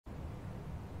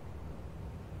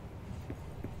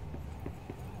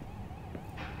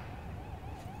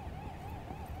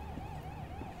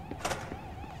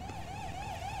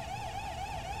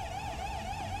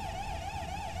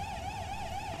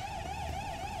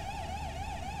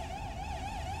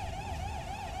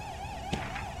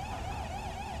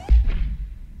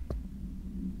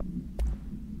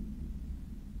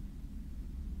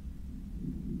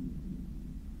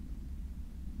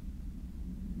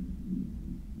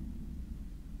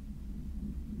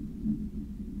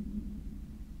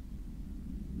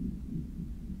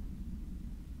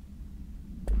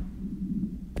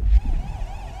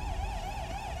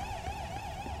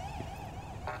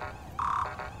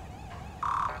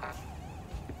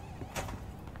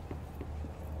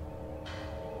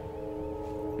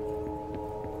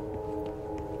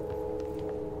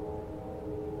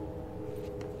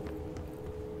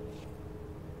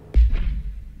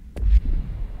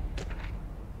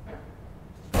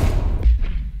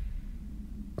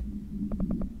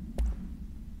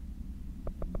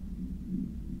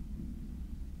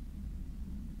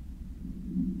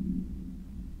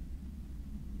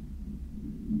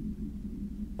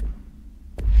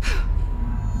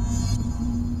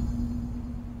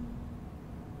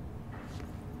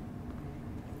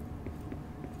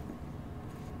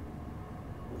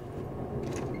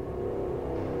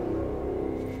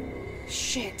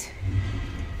Shit.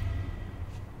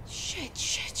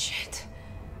 Shit.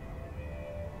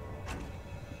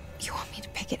 You want me to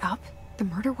pick it up? The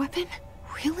murder weapon?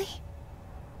 Really?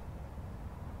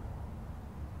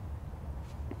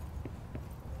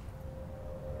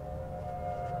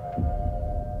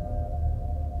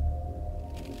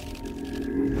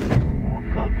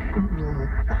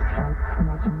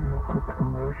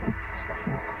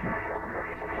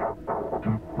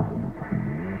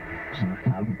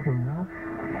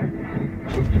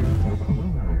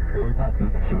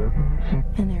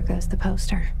 And there goes the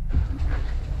poster.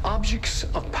 Objects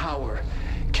of power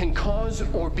can cause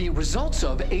or be results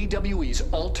of AWE's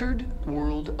altered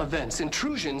world events,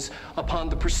 intrusions upon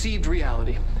the perceived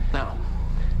reality. Now,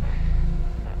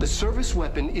 the service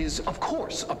weapon is, of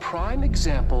course, a prime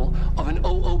example of an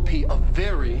OOP, a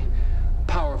very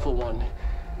powerful one,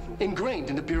 ingrained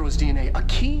in the Bureau's DNA, a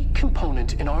key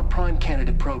component in our prime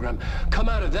candidate program. Come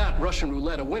out of that Russian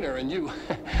roulette a winner and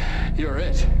you're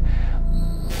it.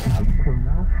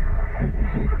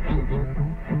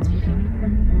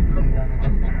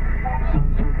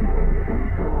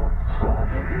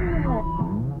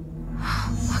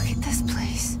 Look at this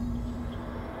place.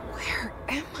 Where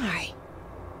am I?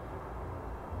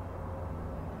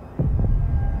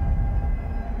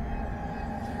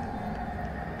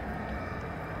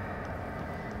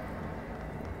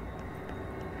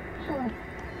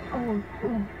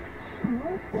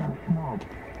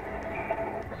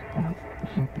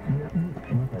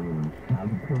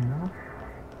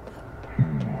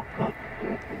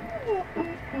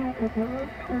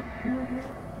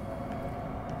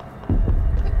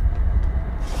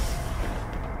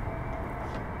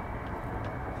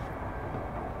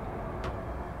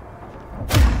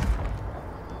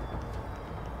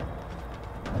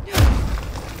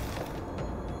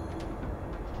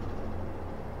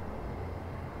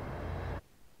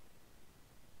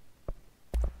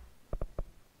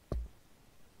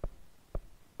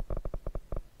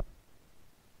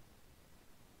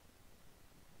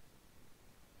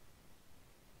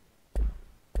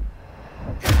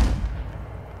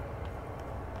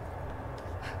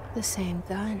 The same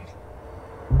gun.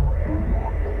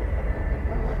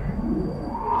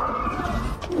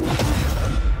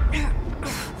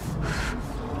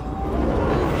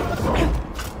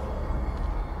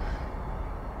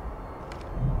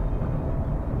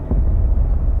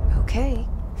 Okay,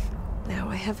 now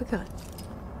I have a gun.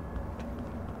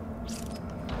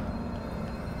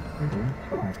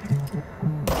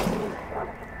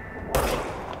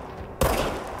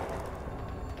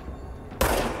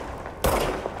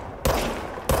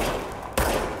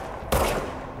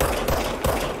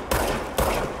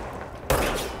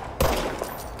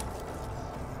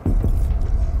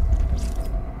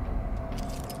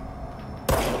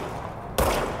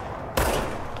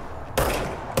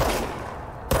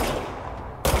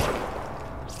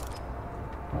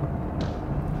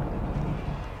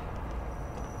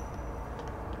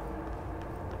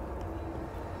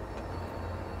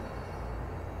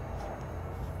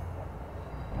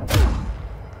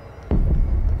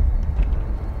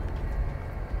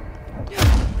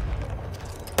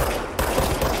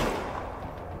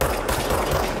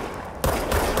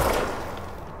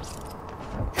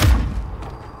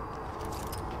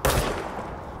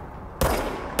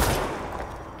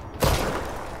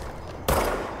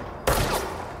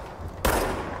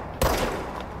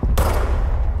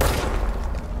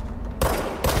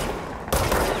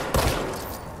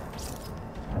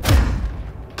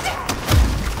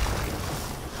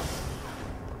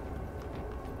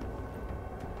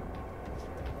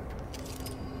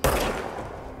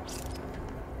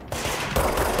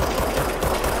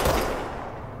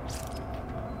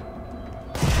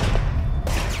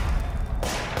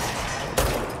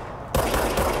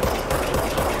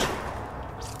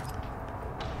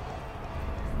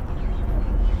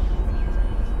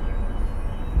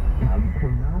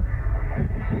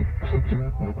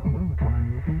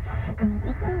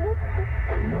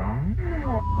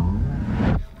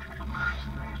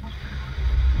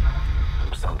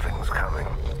 Something's coming.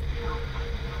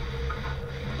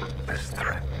 This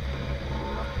threat.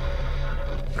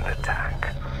 An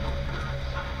attack.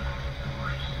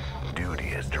 Duty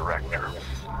as director.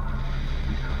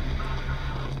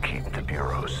 Keep the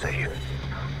Bureau safe.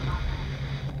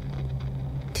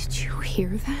 Did you hear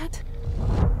that?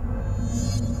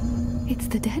 It's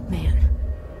the dead man.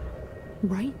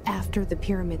 Right after the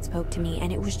pyramid spoke to me,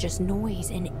 and it was just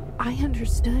noise, and I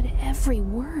understood every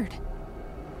word.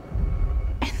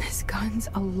 And this gun's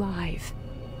alive.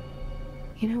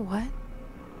 You know what?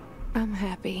 I'm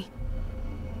happy.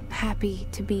 Happy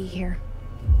to be here.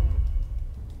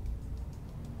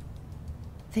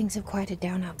 Things have quieted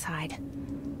down outside.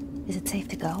 Is it safe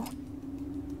to go?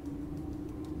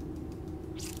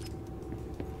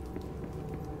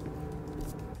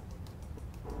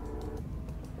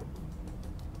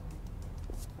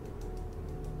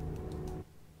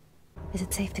 Is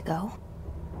it safe to go?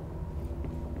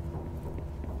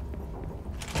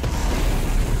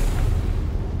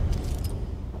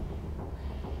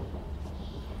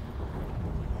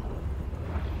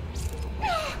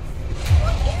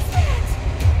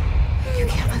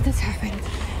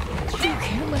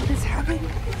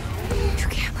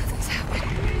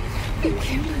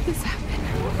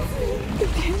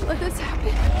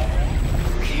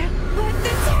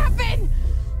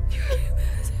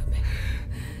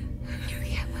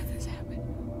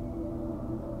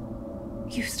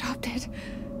 You stopped it.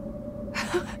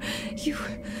 You...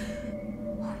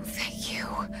 Oh, thank you.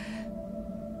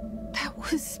 That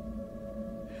was...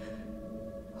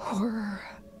 horror.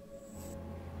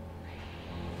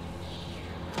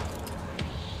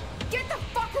 Get the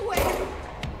fuck away!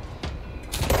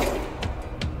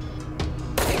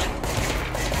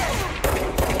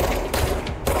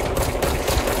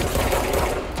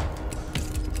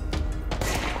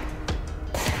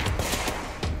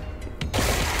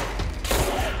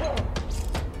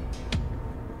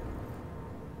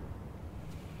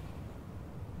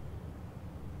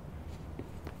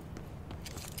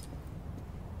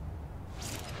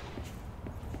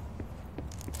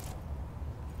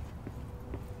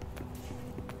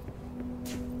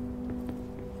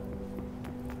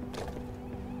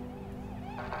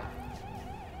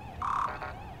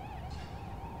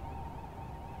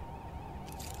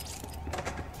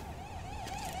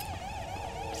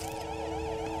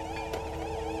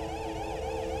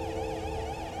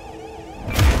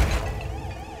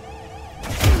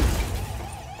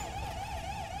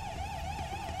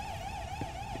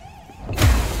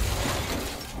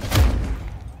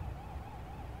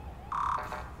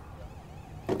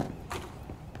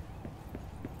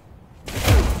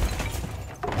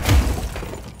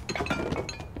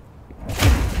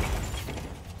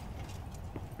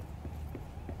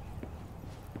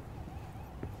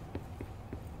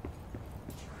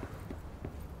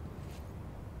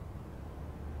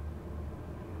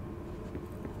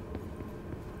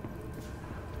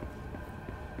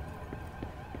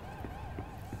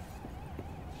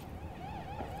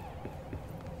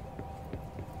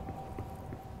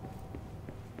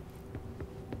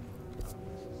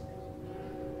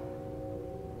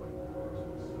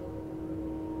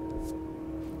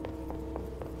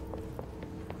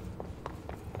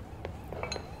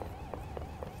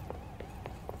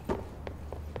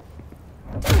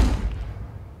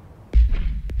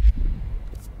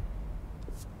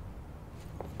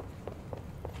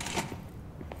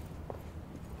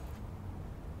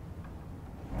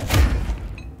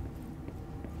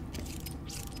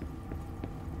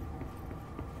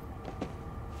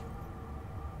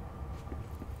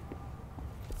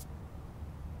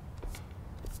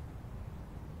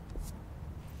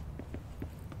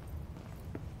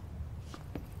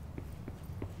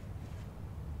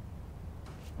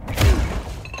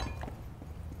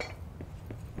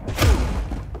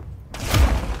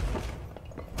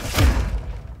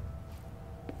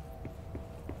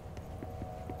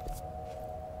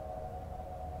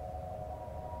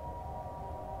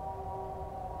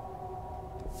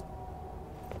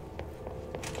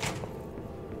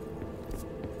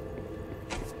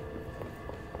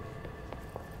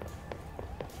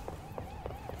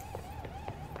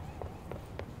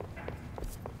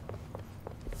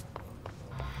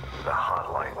 The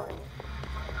hotline.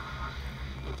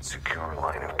 Secure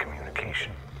line of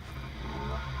communication.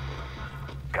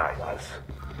 Guidance.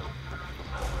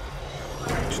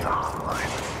 Reach the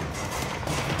hotline.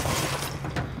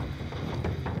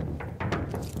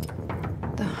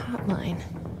 The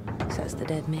hotline, says the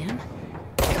dead man.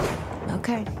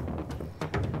 Okay.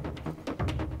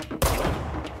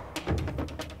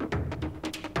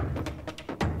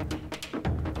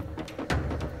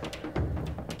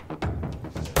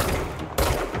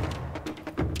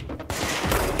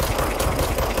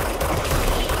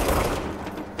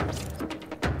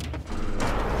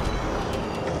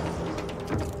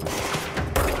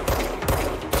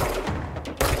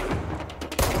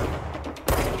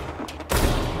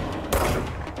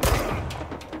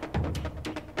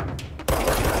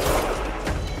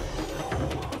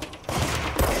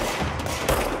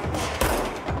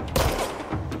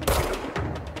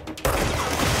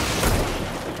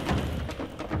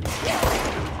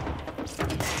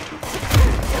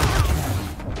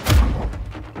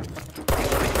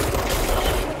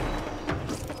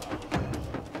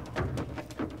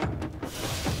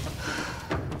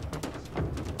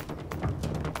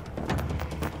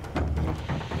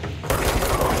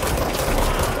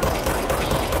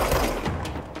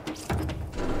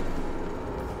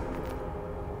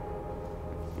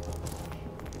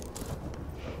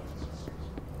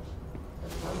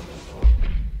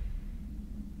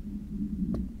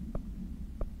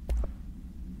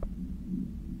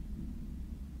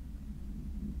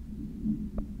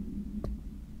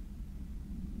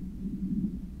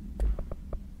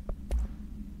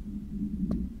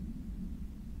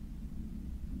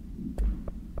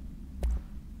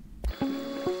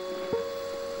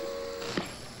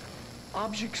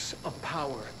 objects of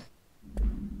power.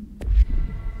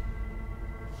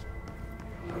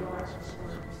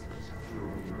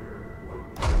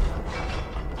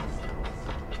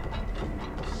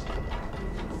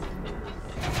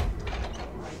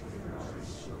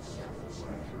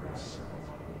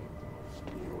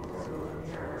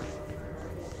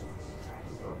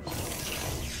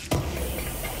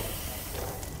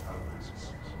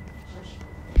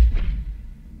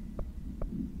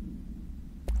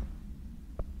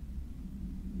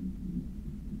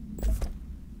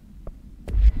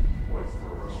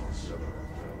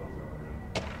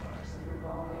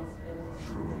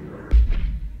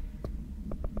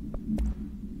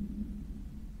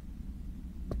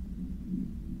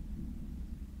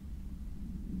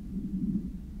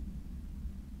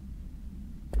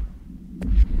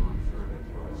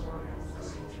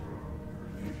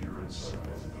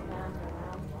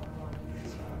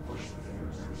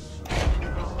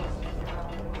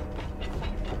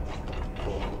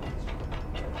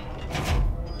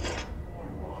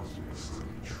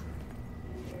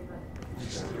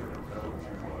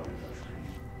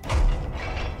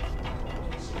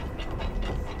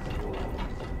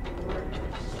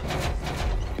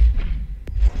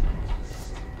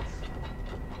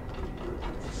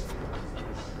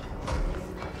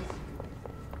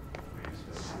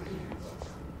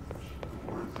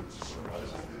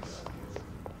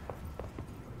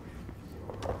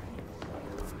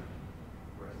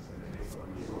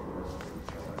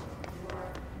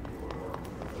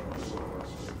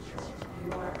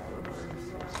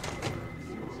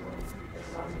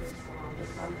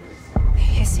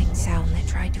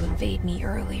 Invade me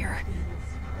earlier.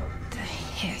 The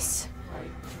hiss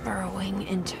burrowing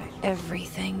into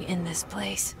everything in this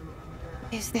place.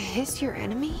 Is the hiss your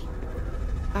enemy?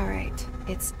 Alright,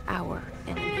 it's our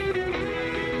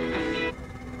enemy.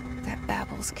 That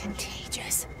babble's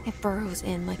contagious. It burrows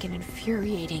in like an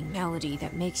infuriating melody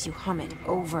that makes you hum it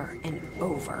over and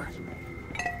over.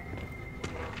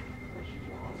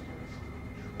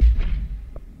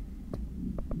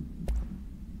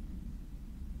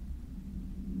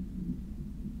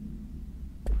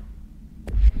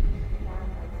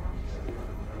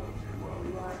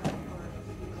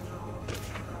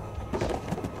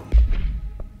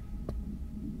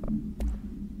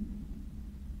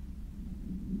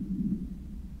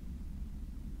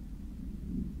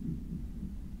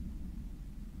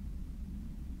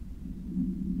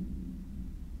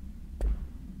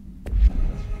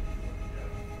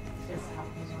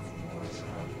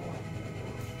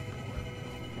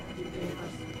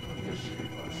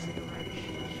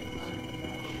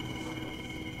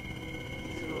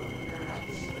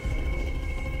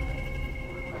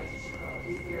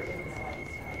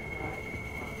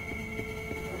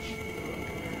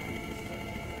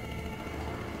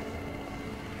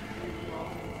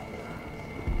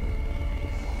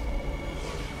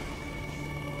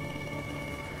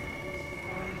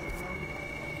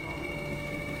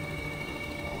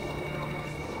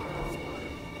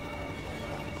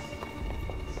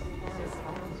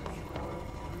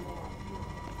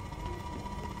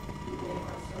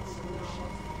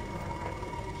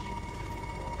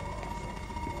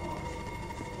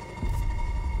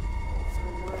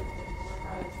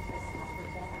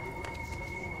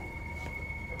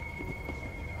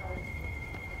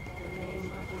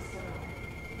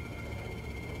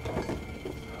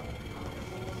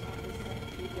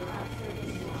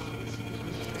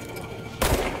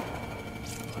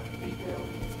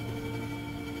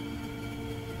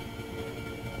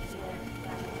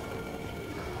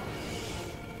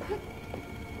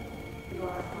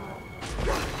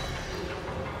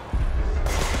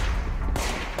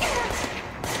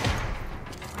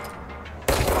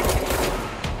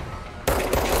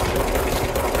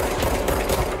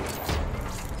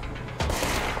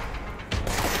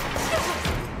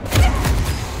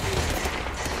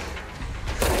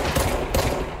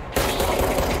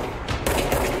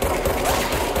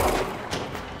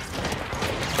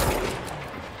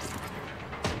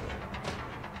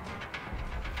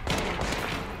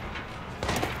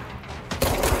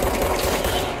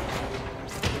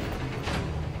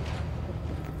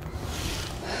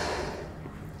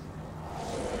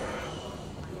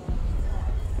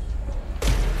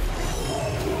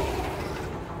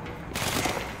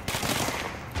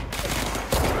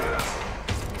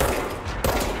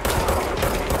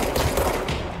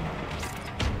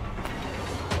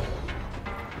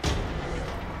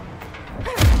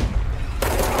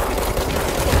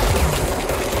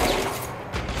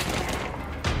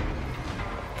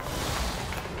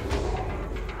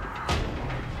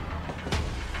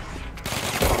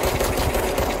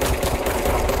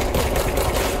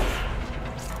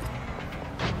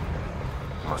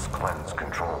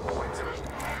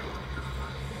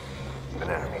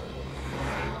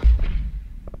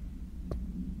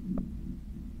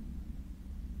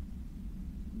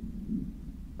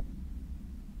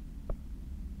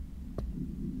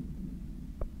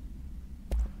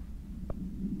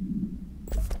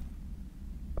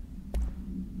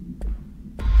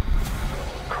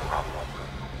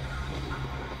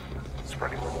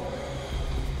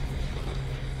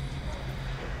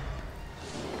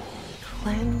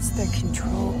 Cleanse the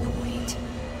control point.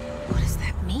 What does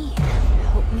that mean?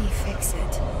 Help me fix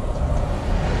it.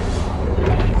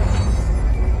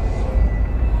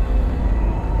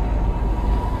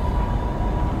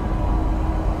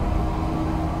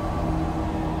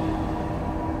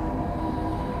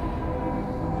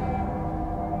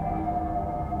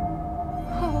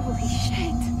 Holy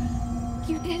shit!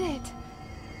 You did it!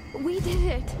 We did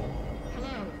it!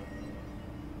 Hello?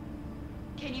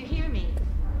 Can you hear me?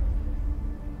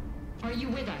 Are you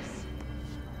with us?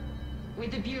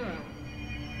 With the Bureau?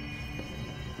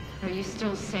 Are you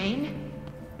still sane?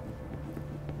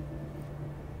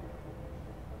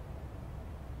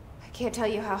 I can't tell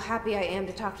you how happy I am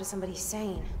to talk to somebody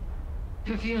sane.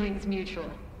 The feeling's mutual.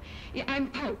 Yeah,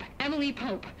 I'm Pope, Emily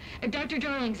Pope, Dr.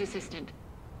 Darling's assistant.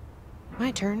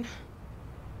 My turn.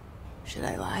 Should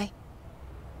I lie?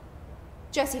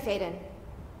 Jesse Faden.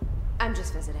 I'm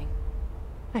just visiting.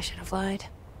 I should have lied.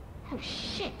 Oh,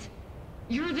 shit.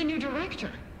 You're the new director.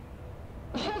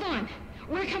 Hold on.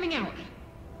 We're coming out.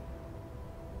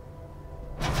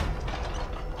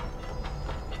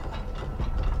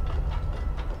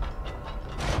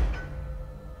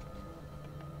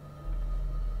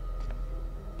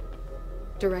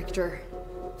 Director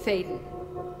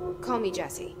Faden. Call me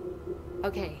Jesse.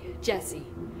 Okay, Jesse.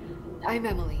 I'm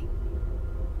Emily.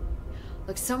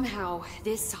 Look, somehow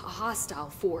this hostile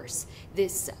force,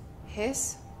 this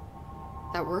Hiss?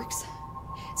 that works.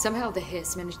 Somehow the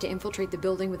hiss managed to infiltrate the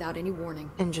building without any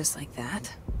warning. And just like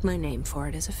that, my name for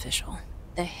it is official.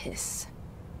 The hiss.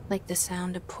 Like the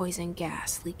sound of poison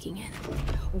gas leaking in.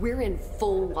 We're in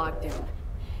full lockdown.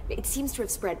 It seems to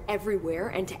have spread everywhere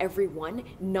and to everyone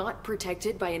not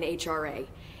protected by an HRA.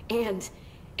 And,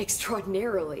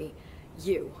 extraordinarily,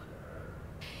 you.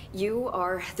 You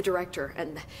are the director,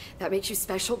 and that makes you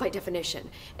special by definition.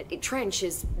 Trench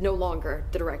is no longer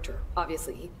the director,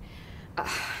 obviously.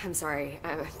 I'm sorry,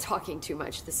 I'm talking too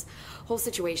much. This whole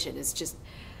situation is just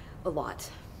a lot.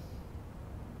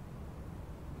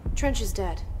 Trench is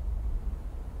dead.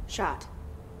 Shot.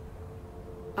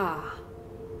 Ah.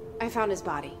 I found his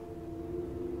body.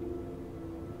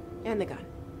 And the gun.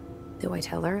 Do I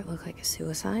tell her it looked like a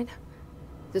suicide?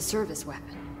 The service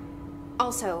weapon.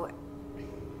 Also,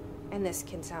 and this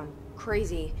can sound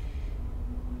crazy,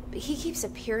 but he keeps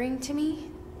appearing to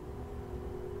me,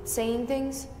 saying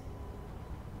things.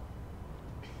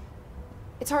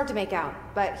 It's hard to make out,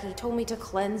 but he told me to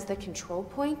cleanse the control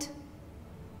point,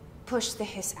 push the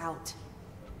hiss out.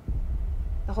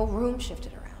 The whole room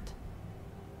shifted around.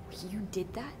 You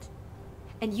did that?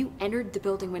 And you entered the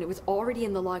building when it was already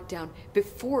in the lockdown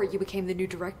before you became the new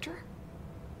director?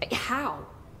 How?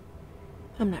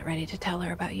 I'm not ready to tell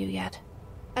her about you yet.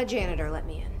 A janitor let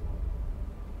me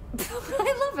in.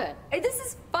 I love it. This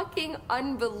is fucking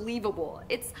unbelievable.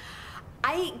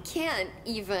 I can't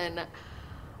even...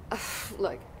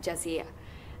 Look, Jesse,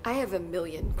 I have a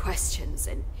million questions,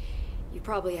 and you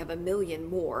probably have a million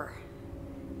more.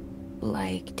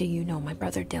 Like, do you know my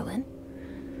brother Dylan?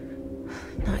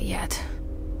 Not yet.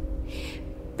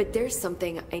 But there's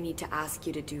something I need to ask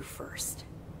you to do first.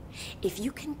 If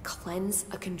you can cleanse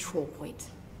a control point,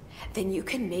 then you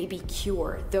can maybe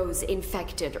cure those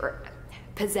infected or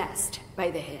possessed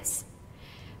by the hiss.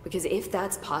 Because if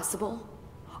that's possible,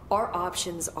 our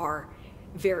options are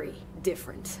very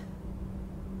different.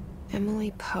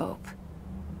 Emily Pope.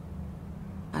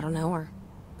 I don't know her,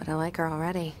 but I like her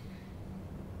already.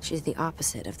 She's the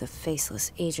opposite of the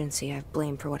faceless agency I've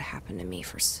blamed for what happened to me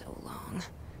for so long.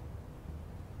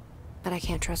 But I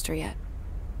can't trust her yet.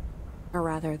 Or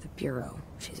rather, the Bureau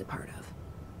she's a part of.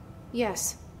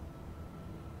 Yes.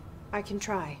 I can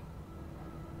try.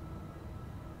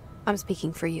 I'm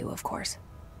speaking for you, of course.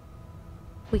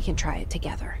 We can try it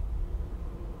together.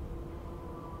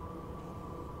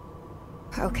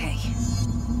 Okay.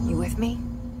 You with me?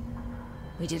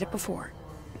 We did it before.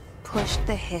 Push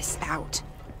the hiss out.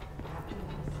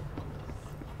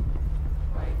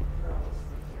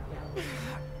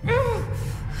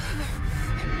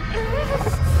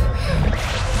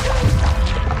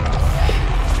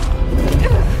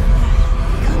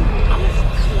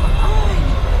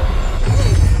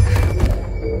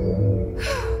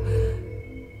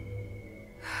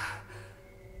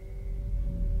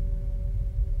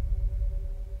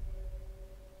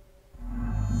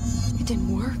 It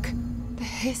didn't work. The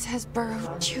hiss has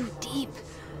burrowed too deep.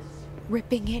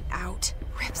 Ripping it out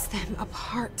rips them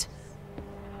apart.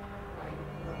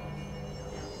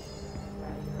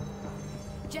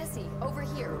 Jesse, over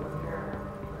here.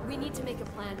 We need to make a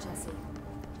plan, Jesse.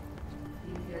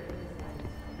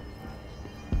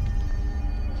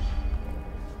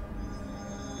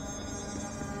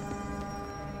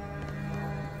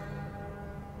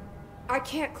 I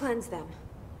can't cleanse them.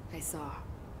 I saw.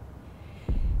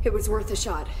 It was worth a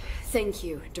shot. Thank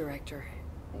you, Director.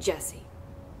 Jesse.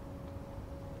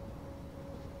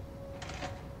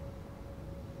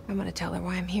 I'm gonna tell her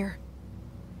why I'm here.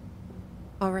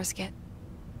 I'll risk it.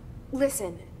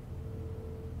 Listen,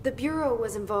 the Bureau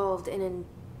was involved in an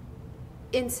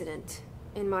incident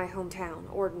in my hometown,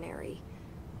 Ordinary,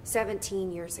 17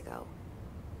 years ago.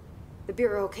 The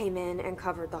Bureau came in and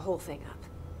covered the whole thing up.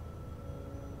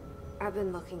 I've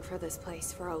been looking for this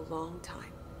place for a long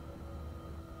time.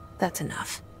 That's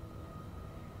enough.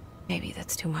 Maybe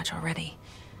that's too much already.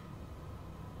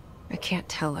 I can't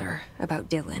tell her about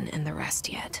Dylan and the rest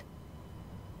yet.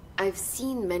 I've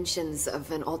seen mentions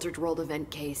of an Altered World event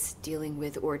case dealing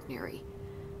with Ordinary.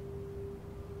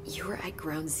 You were at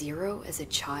Ground Zero as a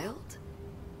child?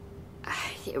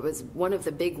 It was one of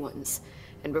the big ones,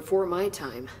 and before my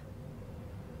time.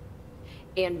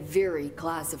 And very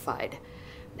classified.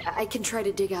 I can try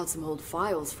to dig out some old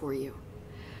files for you.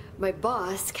 My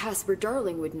boss, Casper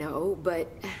Darling, would know, but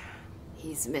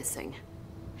he's missing.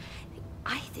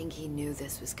 I think he knew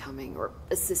this was coming, or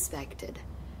suspected.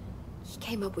 He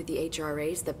came up with the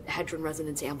HRAs, the Hadron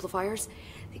Resonance Amplifiers.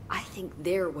 I think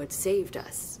they're what saved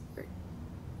us. Or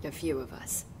a few of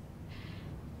us.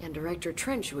 And Director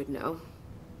Trench would know.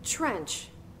 Trench?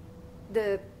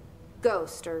 The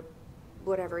ghost, or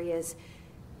whatever he is.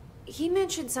 He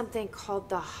mentioned something called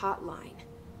the Hotline.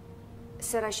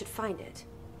 Said I should find it.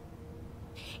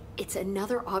 It's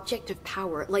another object of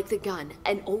power, like the gun,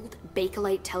 an old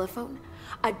Bakelite telephone.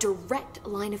 A direct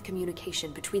line of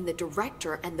communication between the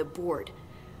Director and the board.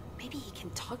 Maybe he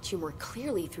can talk to you more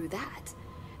clearly through that.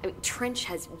 I mean, Trench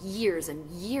has years and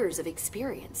years of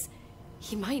experience.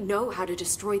 He might know how to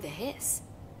destroy the hiss.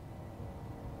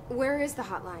 Where is the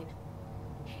hotline?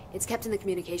 It's kept in the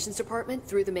communications department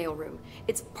through the mailroom.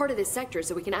 It's part of this sector,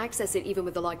 so we can access it even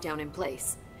with the lockdown in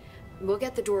place. We'll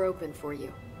get the door open for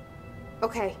you.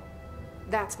 Okay,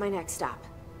 that's my next stop.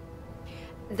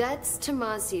 That's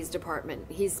Tomasi's department.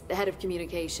 He's the head of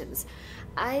communications.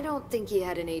 I don't think he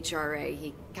had an HRA.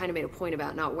 He kind of made a point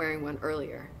about not wearing one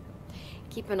earlier.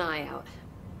 Keep an eye out.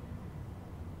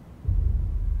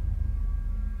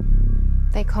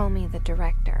 They call me the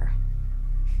Director.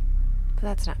 But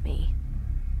that's not me.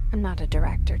 I'm not a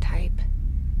director type.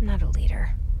 I'm not a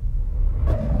leader.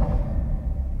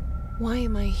 Why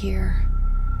am I here?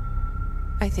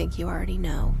 I think you already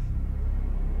know.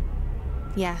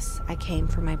 Yes, I came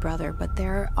for my brother, but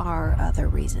there are other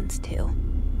reasons too.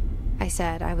 I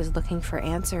said I was looking for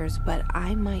answers, but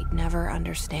I might never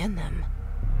understand them.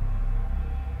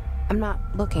 I'm not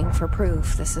looking for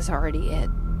proof. This is already it.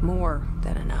 More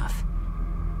than enough.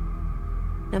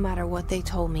 No matter what they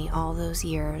told me all those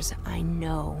years, I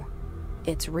know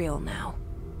it's real now.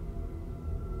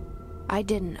 I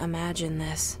didn't imagine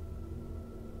this.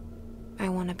 I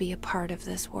want to be a part of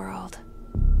this world.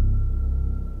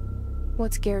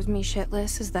 What scares me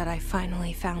shitless is that I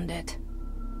finally found it.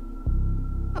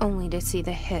 Only to see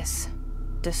the hiss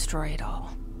destroy it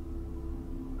all.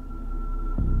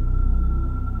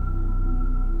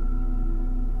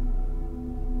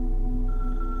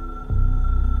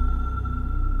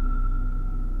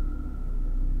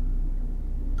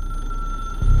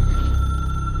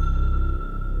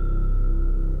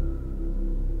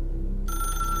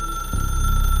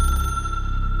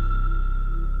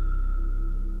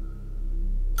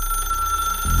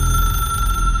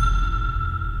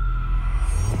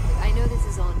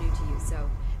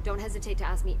 To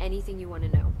ask me anything you want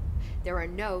to know. There are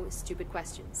no stupid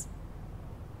questions.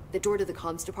 The door to the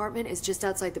comms department is just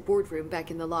outside the boardroom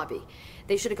back in the lobby.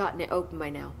 They should have gotten it open by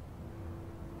now.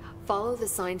 Follow the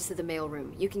signs to the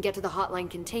mailroom. You can get to the hotline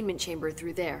containment chamber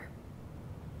through there.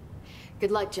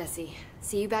 Good luck, Jesse.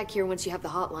 See you back here once you have the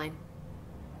hotline.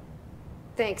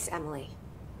 Thanks, Emily.